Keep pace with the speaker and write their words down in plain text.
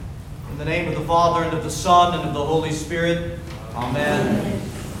In the name of the Father, and of the Son, and of the Holy Spirit. Amen.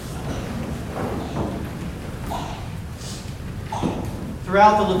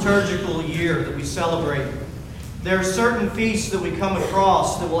 Throughout the liturgical year that we celebrate, there are certain feasts that we come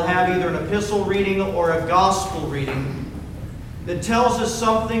across that will have either an epistle reading or a gospel reading that tells us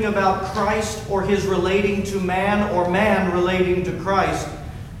something about Christ or his relating to man or man relating to Christ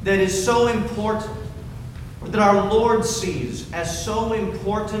that is so important, or that our Lord sees as so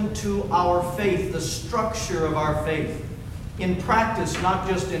important to our faith, the structure of our faith, in practice, not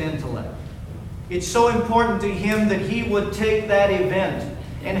just in intellect. It's so important to him that he would take that event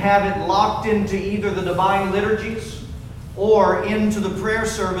and have it locked into either the divine liturgies or into the prayer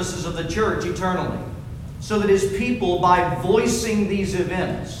services of the church eternally, so that his people, by voicing these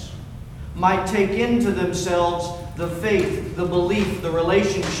events, might take into themselves the faith, the belief, the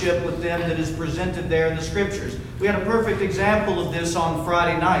relationship with them that is presented there in the Scriptures. We had a perfect example of this on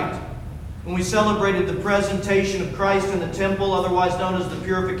Friday night when we celebrated the presentation of Christ in the temple, otherwise known as the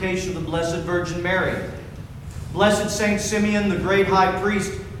purification of the Blessed Virgin Mary. Blessed Saint Simeon, the great high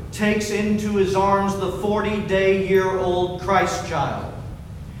priest, takes into his arms the 40-day-year-old Christ child.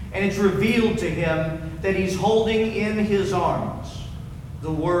 And it's revealed to him that he's holding in his arms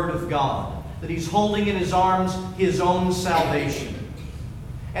the Word of God, that he's holding in his arms his own salvation.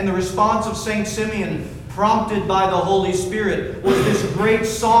 And the response of Saint Simeon, prompted by the Holy Spirit, was this great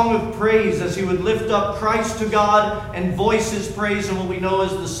song of praise as he would lift up Christ to God and voice his praise in what we know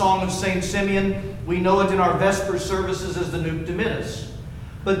as the Song of Saint Simeon. We know it in our Vesper services as the Nunc Dimittis.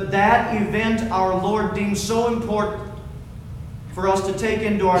 But that event our Lord deemed so important for us to take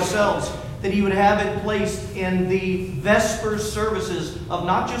into ourselves that he would have it placed in the Vesper services of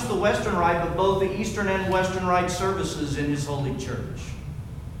not just the Western Rite, but both the Eastern and Western Rite services in his holy church,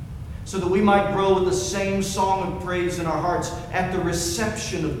 so that we might grow with the same song of praise in our hearts at the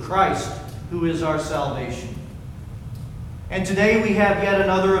reception of Christ, who is our salvation. And today we have yet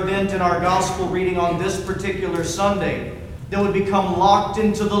another event in our gospel reading on this particular Sunday that would become locked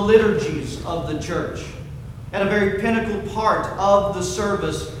into the liturgies of the church at a very pinnacle part of the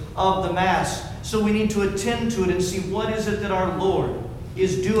service of the Mass. So we need to attend to it and see what is it that our Lord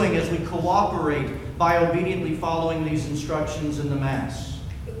is doing as we cooperate by obediently following these instructions in the Mass.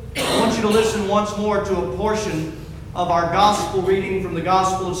 I want you to listen once more to a portion of our gospel reading from the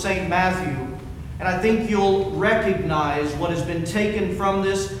Gospel of St. Matthew, and I think you'll recognize what has been taken from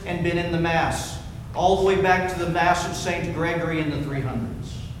this and been in the Mass, all the way back to the Mass of St. Gregory in the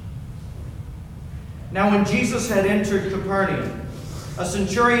 300s. Now when Jesus had entered Capernaum, a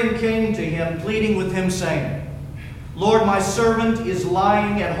centurion came to him, pleading with him, saying, "Lord, my servant is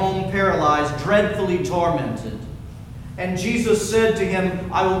lying at home paralyzed, dreadfully tormented." And Jesus said to him,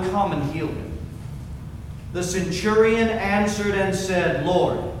 "I will come and heal him." The centurion answered and said,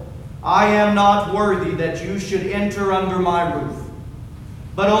 "Lord, I am not worthy that you should enter under my roof,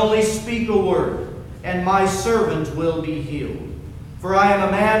 but only speak a word, and my servant will be healed. For I am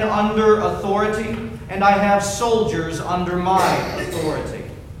a man under authority, and I have soldiers under my authority."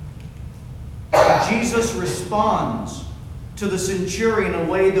 Jesus responds to the centurion in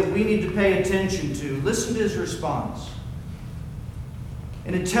a way that we need to pay attention to. Listen to his response.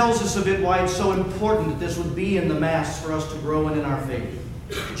 And it tells us a bit why it's so important that this would be in the Mass for us to grow in our faith.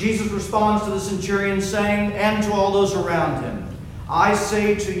 Jesus responds to the centurion, saying, and to all those around him, "I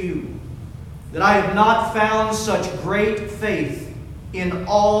say to you that I have not found such great faith in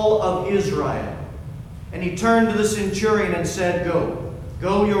all of Israel." And he turned to the centurion and said,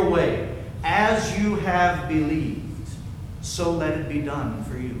 Go your way. As you have believed, so let it be done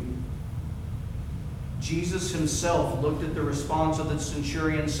for you." Jesus himself looked at the response of the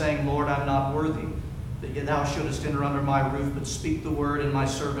centurion, saying, "Lord, I'm not worthy that thou shouldest enter under my roof, but speak the word, and my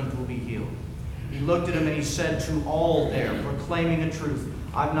servant will be healed." He looked at him and he said to all there, proclaiming a truth,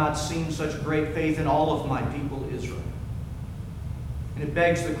 "I've not seen such great faith in all of my people Israel." And it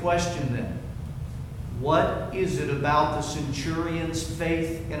begs the question then, what is it about the centurion's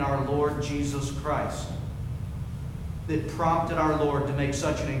faith in our Lord Jesus Christ that prompted our Lord to make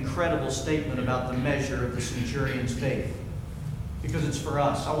such an incredible statement about the measure of the centurion's faith? Because it's for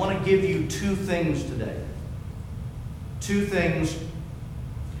us. I want to give you two things today. Two things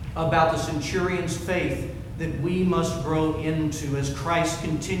about the centurion's faith that we must grow into as Christ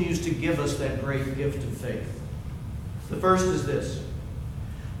continues to give us that great gift of faith. The first is this.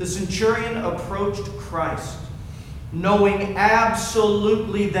 The centurion approached Christ knowing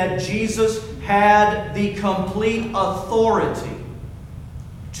absolutely that Jesus had the complete authority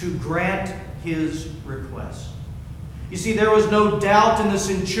to grant his request. You see, there was no doubt in the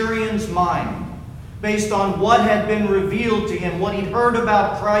centurion's mind, based on what had been revealed to him, what he'd heard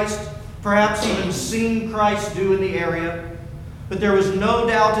about Christ, perhaps even seen Christ do in the area. But there was no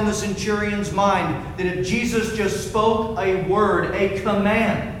doubt in the centurion's mind that if Jesus just spoke a word, a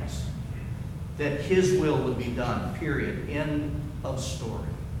command, that his will would be done, period. End of story.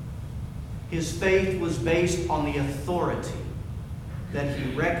 His faith was based on the authority that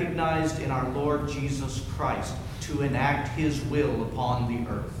he recognized in our Lord Jesus Christ to enact his will upon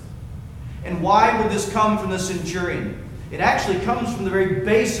the earth. And why would this come from the centurion? It actually comes from the very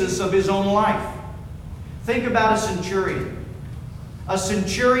basis of his own life. Think about a centurion. A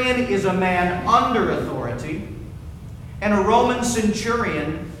centurion is a man under authority, and a Roman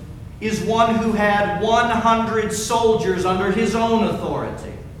centurion is one who had 100 soldiers under his own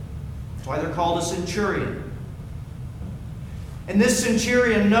authority. That's why they're called a centurion. And this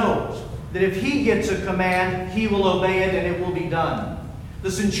centurion knows that if he gets a command, he will obey it and it will be done.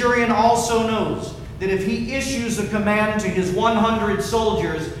 The centurion also knows that if he issues a command to his 100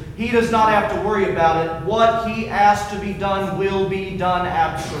 soldiers, he does not have to worry about it. What he asks to be done will be done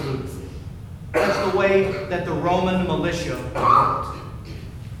absolutely. That's the way that the Roman militia worked.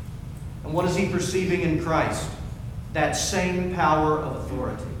 And what is he perceiving in Christ? That same power of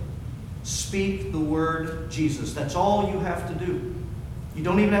authority. Speak the word Jesus. That's all you have to do. You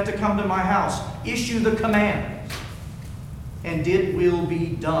don't even have to come to my house. Issue the command, and it will be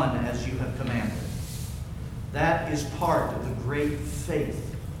done as you have commanded. That is part of the great faith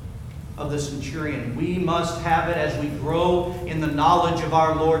of the centurion. We must have it as we grow in the knowledge of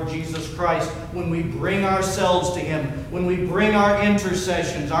our Lord Jesus Christ. When we bring ourselves to him, when we bring our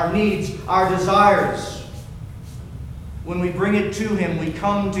intercessions, our needs, our desires, when we bring it to him, we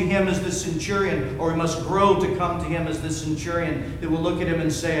come to him as the centurion, or we must grow to come to him as the centurion that will look at him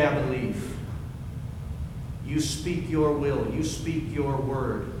and say, I believe. You speak your will, you speak your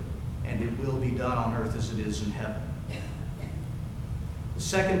word, and it will be done on earth as it is in heaven. The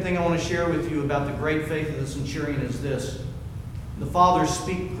second thing I want to share with you about the great faith of the centurion is this. The fathers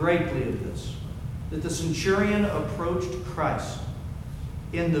speak greatly of this, that the centurion approached Christ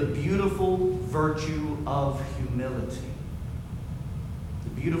in the beautiful virtue of humility.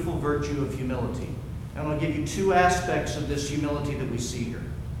 The beautiful virtue of humility. I'm going to give you two aspects of this humility that we see here.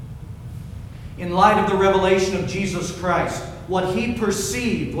 In light of the revelation of Jesus Christ, what he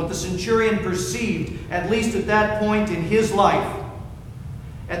perceived, what the centurion perceived, at least at that point in his life,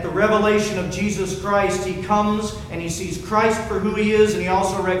 at the revelation of Jesus Christ, he comes and he sees Christ for who he is, and he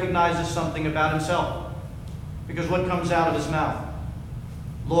also recognizes something about himself. Because what comes out of his mouth?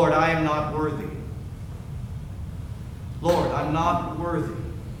 Lord, I am not worthy. Lord, I'm not worthy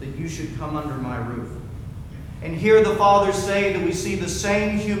that you should come under my roof. And here the fathers say that we see the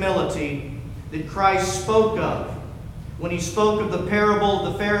same humility that Christ spoke of when he spoke of the parable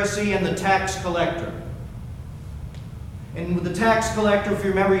of the Pharisee and the tax collector. And with the tax collector, if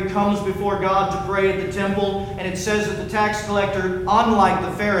you remember, he comes before God to pray at the temple, and it says that the tax collector, unlike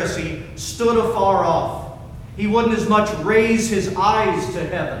the Pharisee, stood afar off. He wouldn't as much raise his eyes to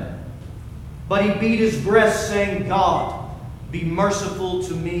heaven, but he beat his breast, saying, God, be merciful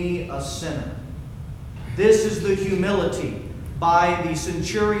to me, a sinner. This is the humility by the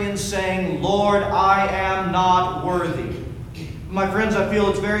centurion saying, Lord, I am not worthy. My friends, I feel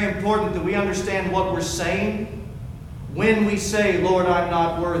it's very important that we understand what we're saying when we say, Lord, I'm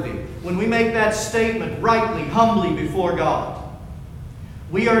not worthy. When we make that statement rightly, humbly before God,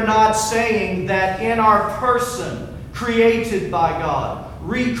 we are not saying that in our person, created by God,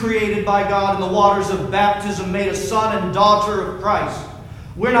 recreated by God in the waters of baptism, made a son and daughter of Christ,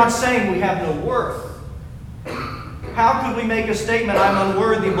 we're not saying we have no worth. How could we make a statement, I'm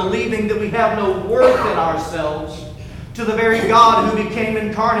unworthy, believing that we have no worth in ourselves to the very God who became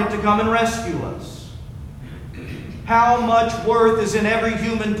incarnate to come and rescue us? How much worth is in every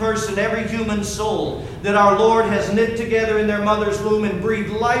human person, every human soul that our Lord has knit together in their mother's womb and breathed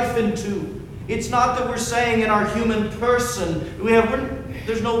life into? It's not that we're saying in our human person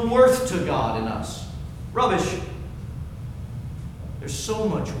there's no worth to God in us. Rubbish. There's so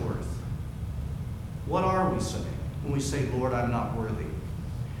much worth. What are we saying when we say, Lord, I'm not worthy?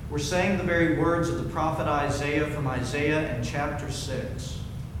 We're saying the very words of the prophet Isaiah from Isaiah in chapter 6.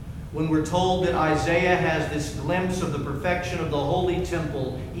 When we're told that Isaiah has this glimpse of the perfection of the holy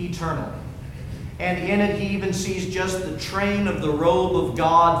temple eternal. And in it he even sees just the train of the robe of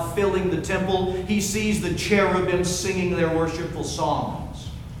God filling the temple. He sees the cherubim singing their worshipful songs.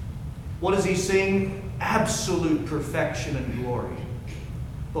 What does he sing? Absolute perfection and glory.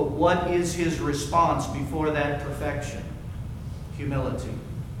 But what is his response before that perfection? Humility.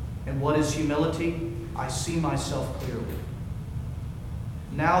 And what is humility? I see myself clearly.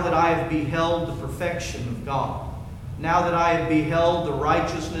 Now that I have beheld the perfection of God, now that I have beheld the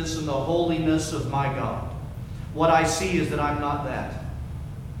righteousness and the holiness of my God, what I see is that I'm not that.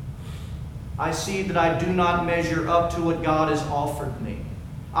 I see that I do not measure up to what God has offered me.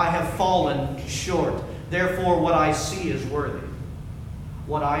 I have fallen short. Therefore, what I see is worthy.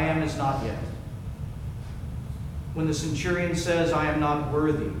 What I am is not yet. When the centurion says, I am not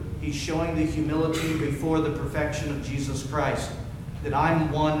worthy, he's showing the humility before the perfection of Jesus Christ, that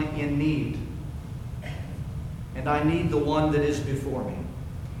I'm one in need. And I need the one that is before me.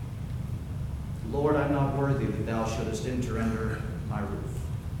 Lord, I'm not worthy that thou shouldest enter under my roof.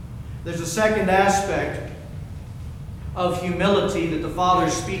 There's a second aspect of humility that the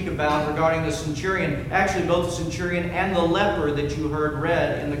fathers speak about regarding the centurion. Actually, both the centurion and the leper that you heard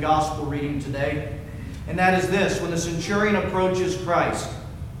read in the gospel reading today. And that is this: when the centurion approaches Christ,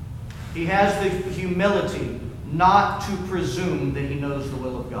 he has the humility not to presume that he knows the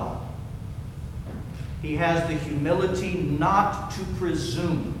will of God. He has the humility not to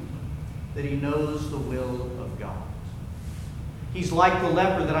presume that he knows the will of God. He's like the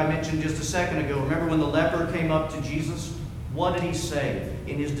leper that I mentioned just a second ago. Remember when the leper came up to Jesus? What did he say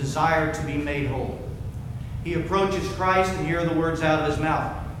in his desire to be made whole? He approaches Christ, and here are the words out of his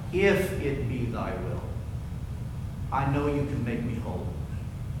mouth: if it be thy will, I know you can make me whole.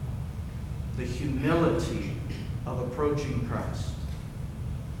 The humility of approaching Christ.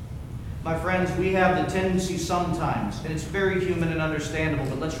 My friends, we have the tendency sometimes, and it's very human and understandable,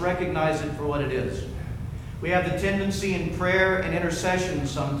 but let's recognize it for what it is. We have the tendency in prayer and intercession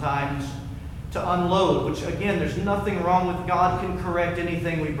sometimes to unload, which again, there's nothing wrong with. God can correct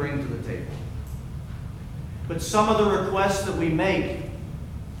anything we bring to the table. But some of the requests that we make,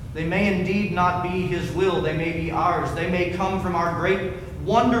 they may indeed not be His will. They may be ours. They may come from our great,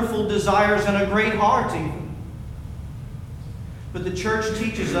 wonderful desires and a great heart even. But the church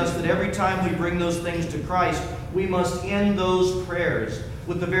teaches us that every time we bring those things to Christ, we must end those prayers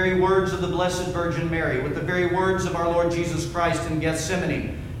with the very words of the Blessed Virgin Mary, with the very words of our Lord Jesus Christ in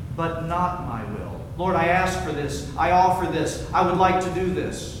Gethsemane. But not my will. Lord, I ask for this. I offer this. I would like to do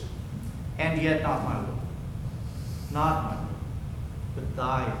this. And yet not my will. Not my will. But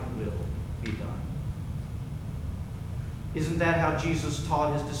thy will be done. Isn't that how Jesus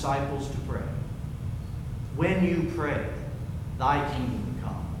taught His disciples to pray? When you pray, thy kingdom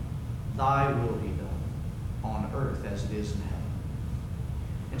come, thy will be done, on earth as it is in heaven.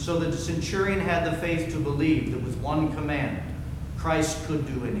 And so the centurion had the faith to believe that with one command, Christ could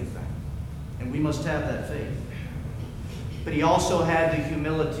do anything. And we must have that faith. But he also had the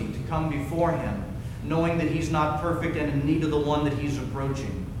humility to come before Him, knowing that He's not perfect and in need of the one that He's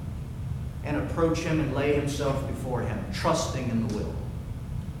approaching, and approach Him and lay himself before Him, trusting in the will.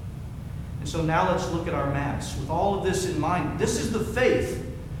 And so now let's look at our Mass. With all of this in mind, this is the faith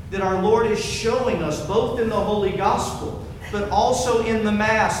that our Lord is showing us, both in the Holy Gospel, but also in the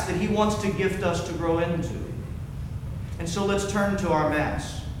Mass that He wants to gift us to grow into. And so let's turn to our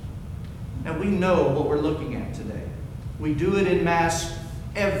Mass. Now we know what we're looking at today. We do it in Mass,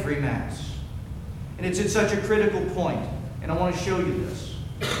 every Mass. And it's at such a critical point, and I want to show you this.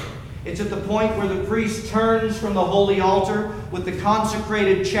 It's at the point where the priest turns from the holy altar with the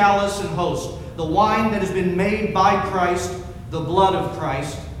consecrated chalice and host, the wine that has been made by Christ, the blood of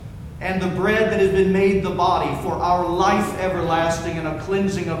Christ, and the bread that has been made the body for our life everlasting and a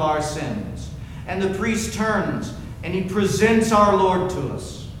cleansing of our sins. And the priest turns and he presents our Lord to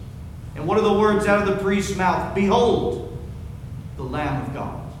us. And what are the words out of the priest's mouth? Behold, the Lamb of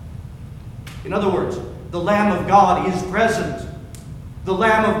God. In other words, the Lamb of God is present. The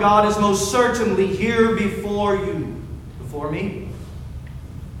Lamb of God is most certainly here before you, before me.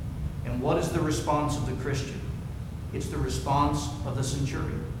 And what is the response of the Christian? It's the response of the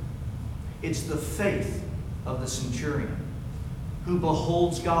centurion. It's the faith of the centurion who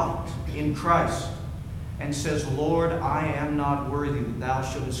beholds God in Christ and says, Lord, I am not worthy that thou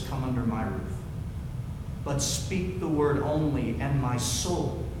shouldest come under my roof. But speak the word only, and my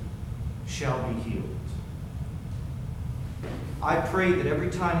soul shall be healed. I pray that every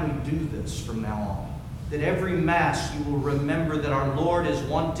time we do this from now on, that every Mass you will remember that our Lord is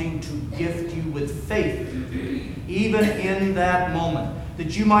wanting to gift you with faith, even in that moment,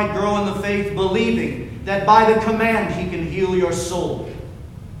 that you might grow in the faith, believing that by the command He can heal your soul.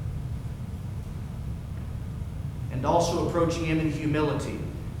 And also approaching Him in humility,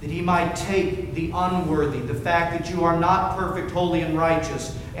 that He might take the unworthy, the fact that you are not perfect, holy, and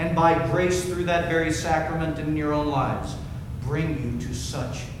righteous, and by grace through that very sacrament in your own lives, bring you to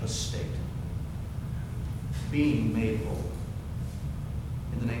such a state, being made whole.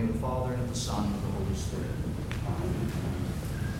 In the name of the Father, and of the Son, and of the Holy Spirit. Amen.